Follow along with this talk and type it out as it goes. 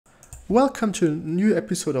Welcome to a new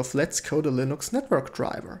episode of Let's Code a Linux Network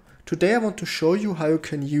Driver. Today I want to show you how you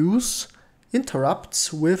can use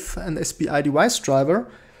interrupts with an SPI device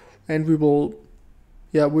driver, and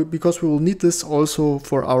because we will need this also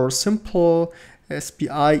for our Simple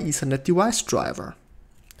SPI Ethernet Device driver.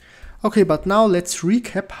 Okay, but now let's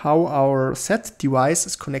recap how our SSED device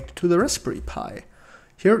is connected to the Raspberry Pi.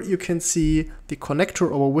 Here you can see the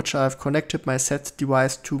connector over which I have connected my SSED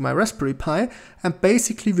device to my Raspberry Pi, and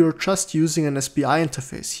basically we're just using an SPI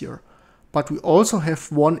interface here. But we also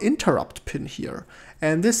have one interrupt pin here,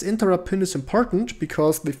 and this interrupt pin is important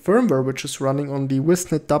because the firmware which is running on the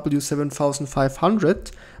Wiznet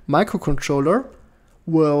W7500 microcontroller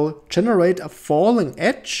will generate a falling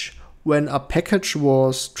edge when a package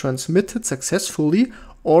was transmitted successfully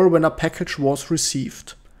or when a package was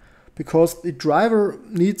received. Because the driver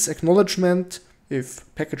needs acknowledgement if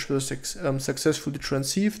package was successfully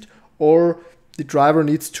transceived, or the driver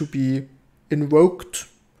needs to be invoked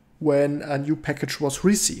when a new package was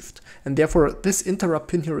received. And therefore this interrupt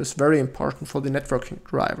pin here is very important for the networking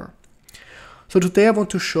driver. So today I want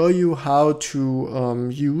to show you how to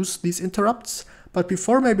use these interrupts. But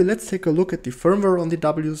before, maybe let's take a look at the firmware on the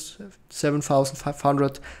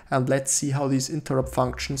W7500 and let's see how these interrupt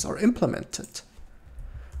functions are implemented.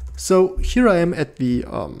 So here I am at the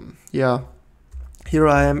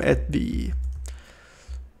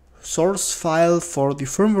source file for the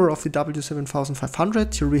firmware of the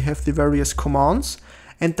W7500. Here we have the various commands,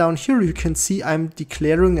 and down here you can see I'm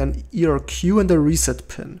declaring an ERQ and a reset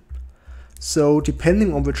pin. So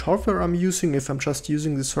depending on which hardware I'm using, if I'm just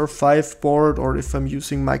using the Surf5 board or if I'm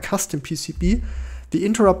using my custom PCB, the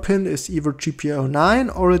interrupt pin is either GPIO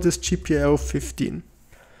 9 or it is GPIO 15.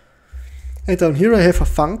 And down here I have a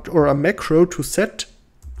function or a macro to set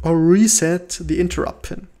or reset the interrupt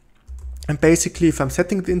pin. And basically if I'm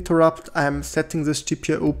setting the interrupt, I'm setting this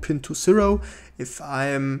GPIO pin to 0. If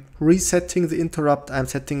I'm resetting the interrupt, I'm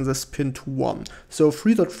setting this pin to 1. So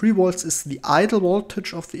 3.3 volts is the idle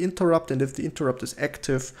voltage of the interrupt, and if the interrupt is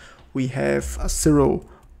active, we have a 0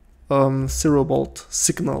 volt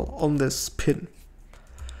signal on this pin.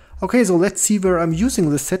 Okay, so let's see where I'm using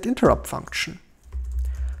the set interrupt function.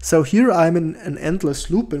 So here I'm in an endless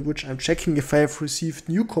loop in which I'm checking if I have received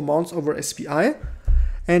new commands over SPI.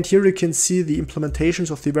 And here you can see the implementations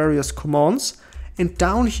of the various commands. And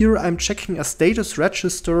down here I'm checking a status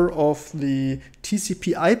register of the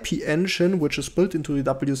TCP IP engine which is built into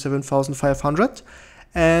the W7500.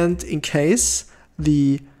 And in case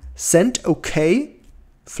the send OK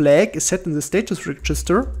flag is set in the status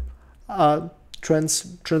register,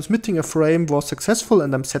 transmitting a frame was successful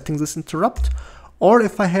and I'm setting this interrupt. Or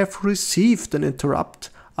if I have received an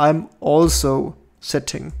interrupt, I'm also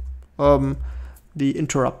setting the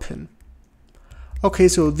interrupt pin. Okay,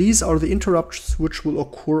 so these are the interrupts which will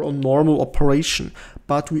occur on normal operation,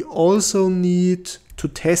 but we also need to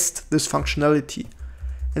test this functionality.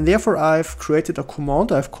 And therefore I've created a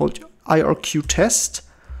command I've called IRQ test.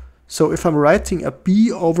 So if I'm writing a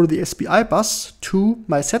B over the SPI bus to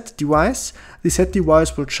my SSED device, the SSED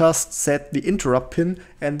device will just set the interrupt pin,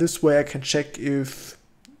 and this way I can check if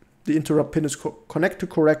the interrupt pin is connected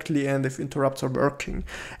correctly and if interrupts are working.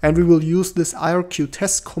 And we will use this IRQ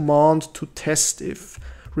test command to test if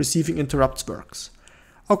receiving interrupts works.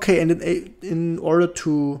 Okay, and in order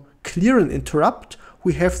to clear an interrupt,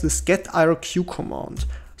 we have this get IRQ command.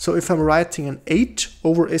 So if I'm writing an 8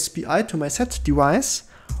 over SPI to my SSED device,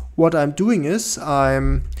 what I'm doing is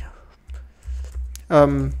I'm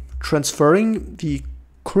transferring the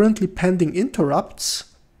currently pending interrupts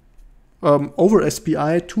over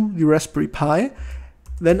SPI to the Raspberry Pi.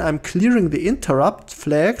 Then I'm clearing the interrupt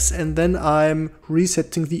flags, and then I'm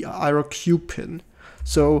resetting the IRQ pin.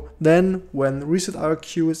 So then when reset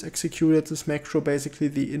IRQ is executed, this macro, basically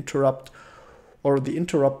the interrupt or the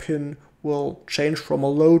interrupt pin will change from a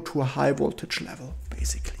low to a high voltage level,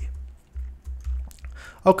 basically.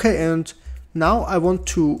 Okay, and now I want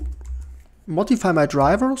to modify my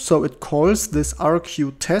driver so it calls this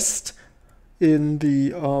RQ test in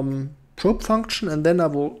the probe function, and then I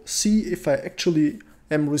will see if I actually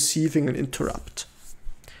am receiving an interrupt.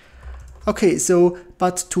 Okay, so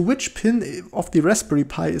but to which pin of the Raspberry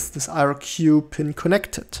Pi is this IRQ pin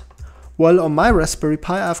connected? Well, on my Raspberry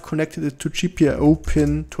Pi I've connected it to GPIO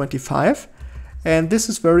pin 25, and this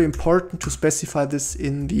is very important to specify this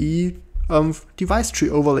in the device tree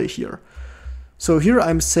overlay here. So here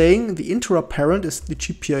I'm saying the interrupt parent is the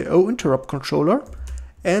GPIO interrupt controller,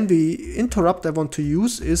 and the interrupt I want to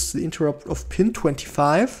use is the interrupt of pin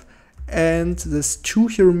 25, and this 2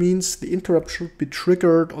 here means the interrupt should be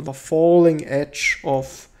triggered on the falling edge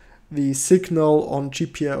of the signal on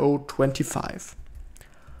GPIO 25.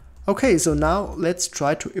 Okay, so now let's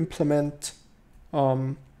try to implement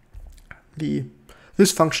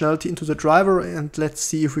this functionality into the driver, and let's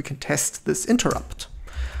see if we can test this interrupt.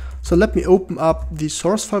 So let me open up the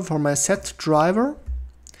source file for my set driver,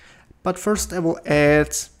 but first I will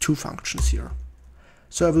add two functions here.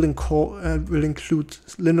 So I will include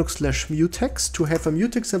linux/mutex to have a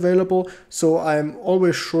mutex available, so I'm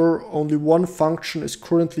always sure only one function is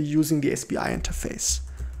currently using the SPI interface.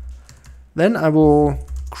 Then I will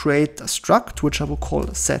create a struct which I will call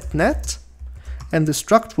setNet, and the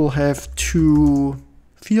struct will have two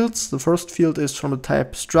fields. The first field is from the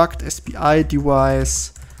type struct SPI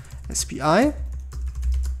device SPI,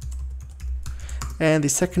 and the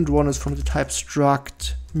second one is from the type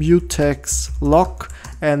struct mutex lock,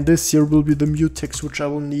 and this here will be the mutex which I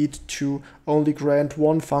will need to only grant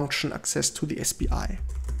one function access to the SPI.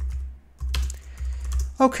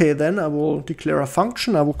 Okay, then I will declare a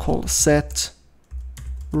function I will call set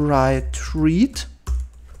write read.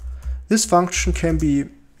 This function can be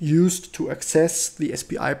used to access the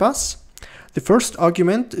SPI bus. The first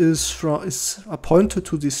argument is a pointer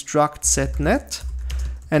to the struct setNet,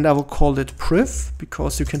 and I will call it priv,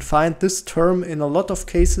 because you can find this term in a lot of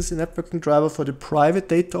cases in networking driver for the private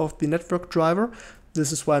data of the network driver.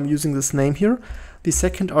 This is why I'm using this name here. The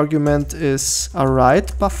second argument is a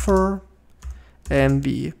write buffer and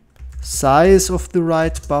the size of the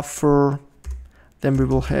write buffer. Then we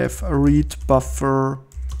will have a read buffer,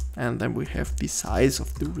 and then we have the size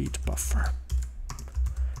of the read buffer.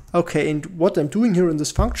 Okay, and what I'm doing here in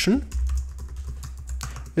this function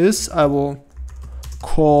is I will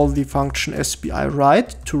call the function SPI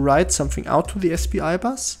write to write something out to the SPI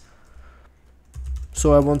bus.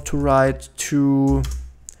 So I want to write to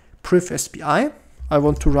priv SPI. I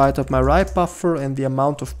want to write up my write buffer, and the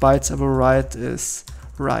amount of bytes I will write is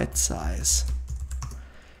write size.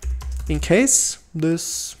 In case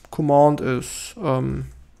this command is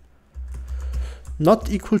not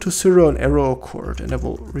equal to 0, an error occurred, and I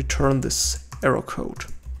will return this error code.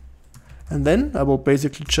 And then I will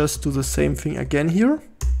basically just do the same thing again here.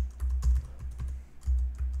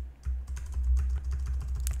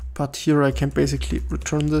 But here I can basically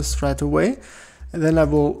return this right away. And then I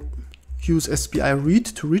will use SPI read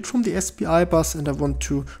to read from the SPI bus, and I want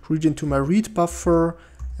to read into my read buffer,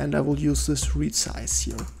 and I will use this read size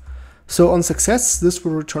here. So on success, this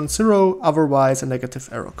will return 0, otherwise a negative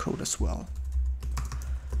error code as well.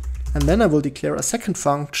 And then I will declare a second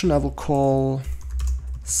function I will call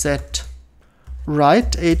set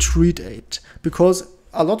write age read age, because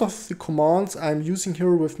a lot of the commands I'm using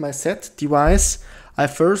here with my set device, I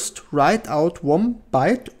first write out 1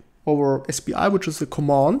 byte over SPI, which is the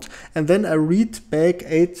command, and then I read back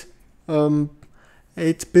 8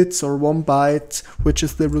 bits or 1 byte, which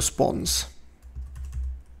is the response.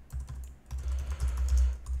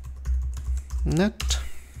 Net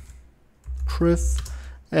priv,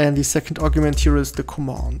 and the second argument here is the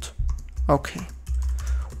command. Okay.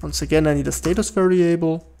 Once again, I need a status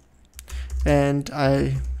variable, and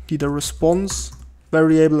I need a response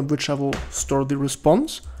variable in which I will store the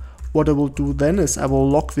response. What I will do then is I will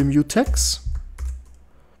lock the mutex.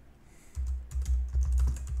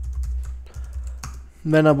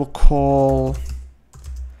 Then I will call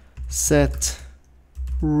set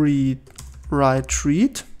read write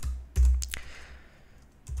read.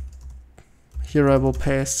 Here I will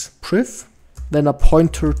pass priv, then a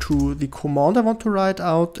pointer to the command I want to write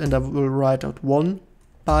out, and I will write out 1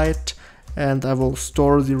 byte, and I will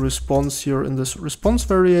store the response here in this response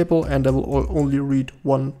variable, and I will only read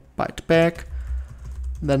 1 byte back.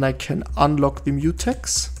 Then I can unlock the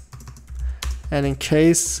mutex, and in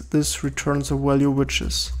case this returns a value which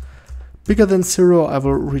is bigger than 0, I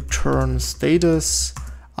will return status,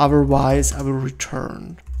 otherwise I will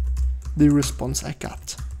return the response I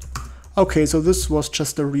got. Okay, so this was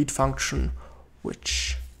just a read function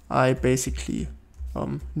which I basically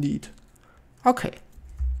need. Okay.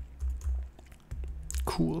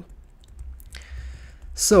 Cool.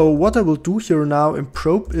 So what I will do here now in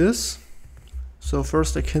probe is, so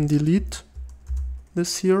first I can delete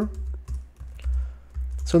this here.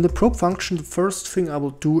 So in the probe function, the first thing I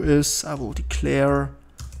will do is I will declare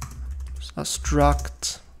a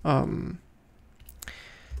struct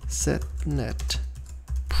setNet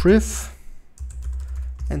priv,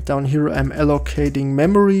 and down here I'm allocating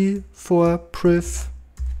memory for priv.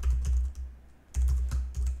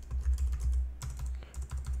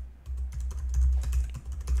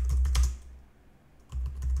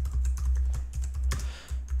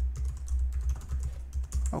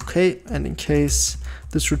 Okay, and in case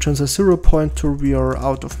this returns a 0 pointer, we are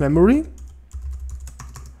out of memory.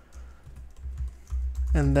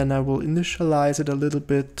 and then I will initialize it a little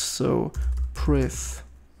bit. So priv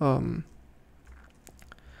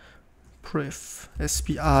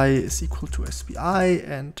SPI is equal to SPI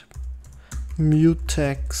and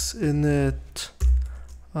mutex init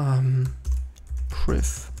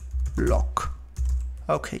priv block.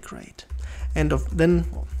 Okay, great. And then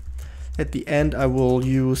at the end I will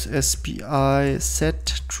use SPI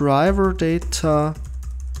set driver data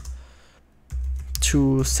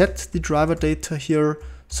to set the driver data here,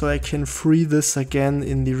 so I can free this again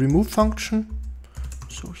in the remove function.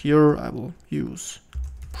 So here I will use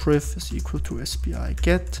priv is equal to SPI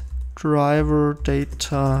get driver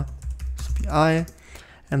data SPI,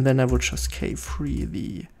 and then I will just k-free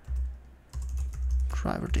the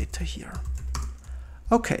driver data here.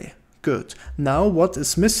 Okay, good. Now what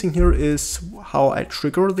is missing here is how I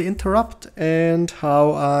trigger the interrupt and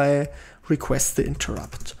how I request the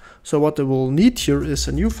interrupt. So what I will need here is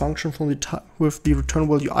a new function from the with the return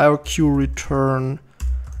value IRQ return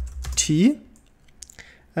t,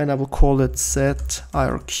 and I will call it set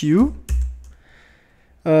IRQ.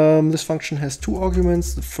 This function has two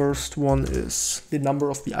arguments. The first one is the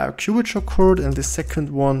number of the IRQ which occurred, and the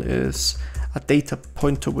second one is a data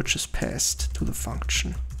pointer which is passed to the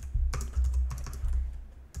function.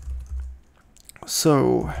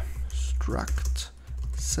 So struct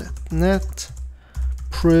setNet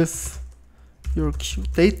priv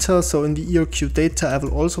ERQ data. So in the ERQ data I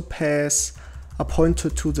will also pass a pointer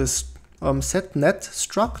to this setNet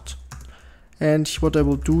struct, and what I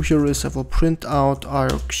will do here is I will print out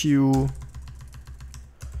IRQ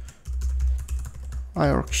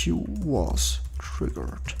was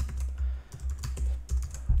triggered.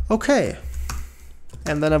 Okay,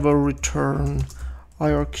 and then I will return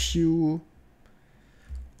IRQ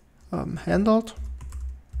handled.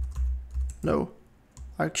 No,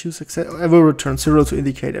 IRQ success. I will return 0 to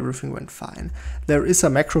indicate everything went fine. There is a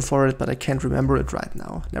macro for it, but I can't remember it right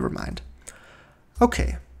now. Never mind.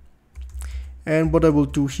 Okay, and what I will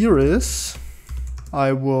do here is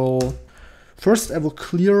I will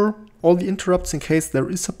clear all the interrupts in case there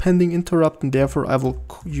is a pending interrupt, and therefore I will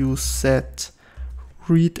use set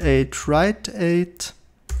read8 write8,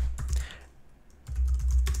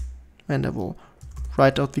 and I will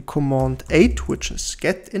write out the command 8, which is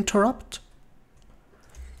get interrupt,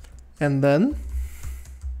 and then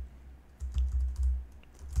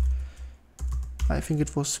I think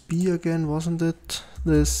it was B again, wasn't it?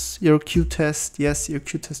 This ERQ test, yes,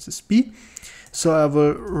 ERQ test is B. So I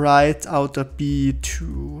will write out a B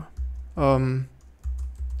to the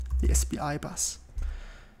SPI bus.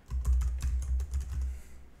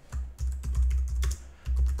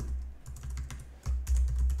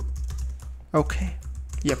 Okay,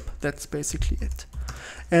 yep, that's basically it.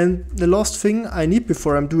 And the last thing I need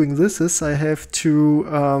before I'm doing this is I have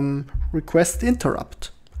to request the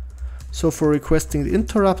interrupt. So for requesting the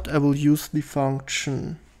interrupt, I will use the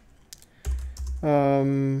function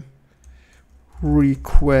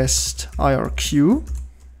request IRQ.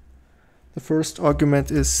 The first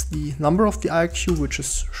argument is the number of the IRQ, which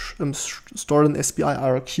is stored in SPI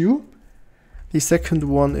IRQ. The second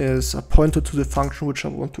one is a pointer to the function which I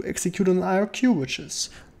want to execute on IRQ, which is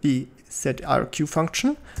the set IRQ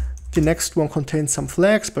function. The next one contains some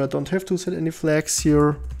flags, but I don't have to set any flags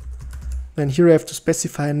here. Then here I have to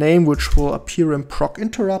specify a name which will appear in proc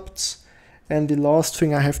interrupts. And the last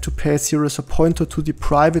thing I have to pass here is a pointer to the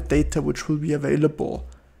private data which will be available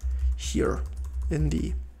here in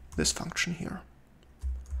this function here.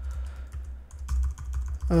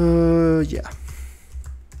 Yeah.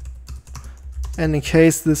 And in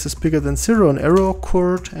case this is bigger than 0, an error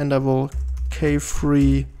occurred, and I will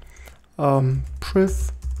k-free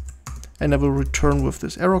priv, and I will return with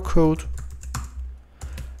this error code.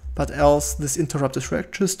 But else this interrupt is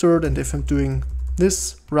registered, and if I'm doing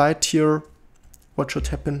this right here, what should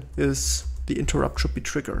happen is the interrupt should be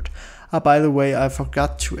triggered. By the way, I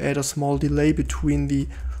forgot to add a small delay between the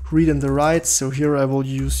read and the write, so here I will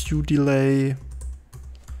use uDelay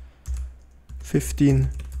 15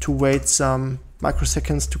 to wait some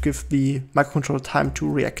microseconds to give the microcontroller time to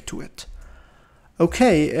react to it.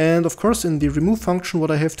 Okay, and of course in the remove function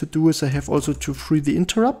what I have to do is I have also to free the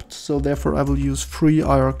interrupt, so therefore I will use free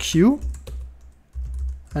IRQ.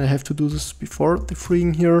 And I have to do this before the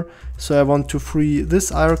freeing here. So I want to free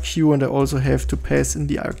this IRQ, and I also have to pass in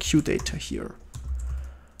the IRQ data here.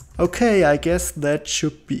 Okay, I guess that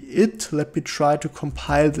should be it. Let me try to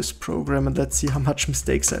compile this program and let's see how much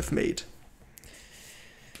mistakes I've made.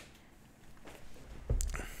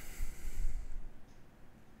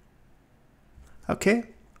 Okay,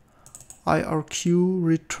 IRQ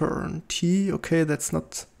return T. Okay, that's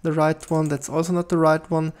not the right one. That's also not the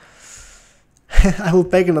right one. I will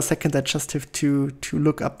back in a second, I just have to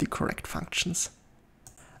look up the correct functions.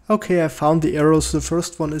 Okay, I found the errors. The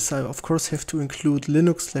first one is I of course have to include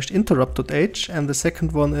linux/interrupt.h, and the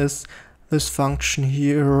second one is this function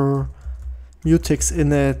here, mutex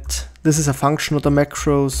init. This is a function, not a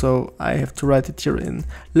macro, so I have to write it here in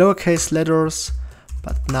lowercase letters,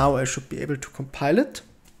 but now I should be able to compile it.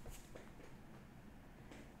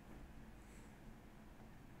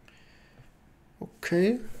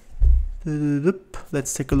 Okay,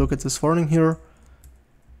 let's take a look at this warning here.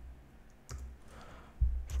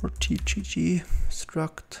 For tgg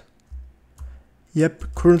struct.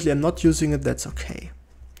 Yep, currently I'm not using it, that's okay.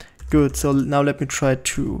 Good, so now let me try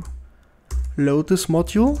to load this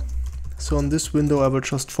module. So in this window I will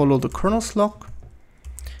just follow the kernel's log.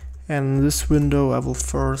 And in this window I will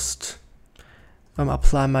first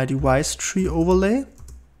apply my device tree overlay.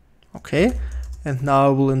 Okay, and now I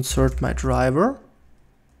will insert my driver.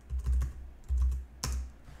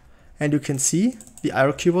 And you can see the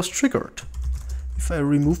IRQ was triggered. If I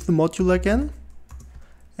remove the module again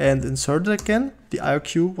and insert it again, the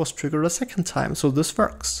IRQ was triggered a second time, so this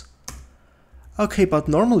works. Okay, but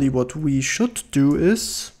normally what we should do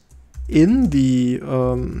is, in the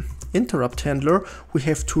interrupt handler, we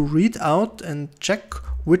have to read out and check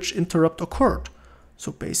which interrupt occurred.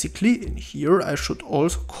 So basically in here I should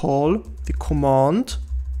also call the command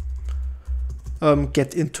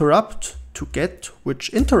get interrupt to get which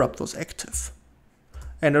interrupt was active.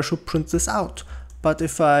 And I should print this out. But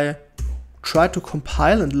if I try to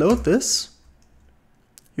compile and load this,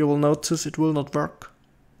 you will notice it will not work.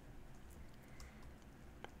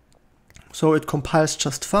 So it compiles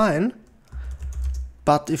just fine,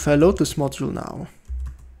 but if I load this module now,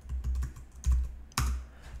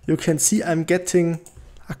 you can see I'm getting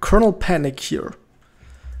a kernel panic here.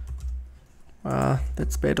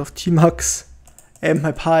 That's bad of Tmux, and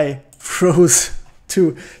my Pi froze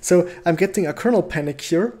too. So I'm getting a kernel panic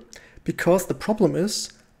here because the problem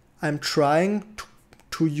is I'm trying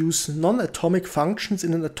to use non-atomic functions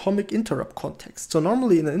in an atomic interrupt context. So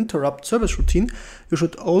normally in an interrupt service routine, you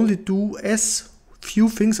should only do as few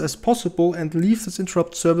things as possible and leave this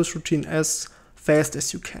interrupt service routine as fast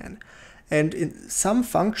as you can. And in some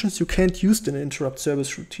functions you can't use in an interrupt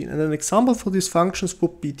service routine. And an example for these functions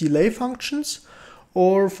would be delay functions,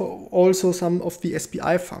 or for also some of the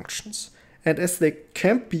SPI functions. And as they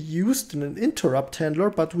can't be used in an interrupt handler,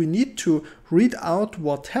 but we need to read out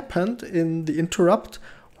what happened in the interrupt,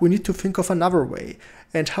 we need to think of another way.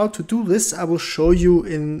 And how to do this I will show you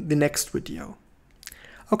in the next video.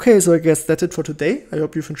 Okay, so I guess that's it for today. I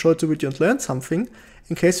hope you've enjoyed the video and learned something.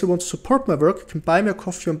 In case you want to support my work, you can buy me a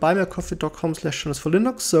coffee on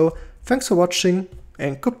buymeacoffee.com/journalistforlinux. So thanks for watching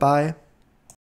and goodbye.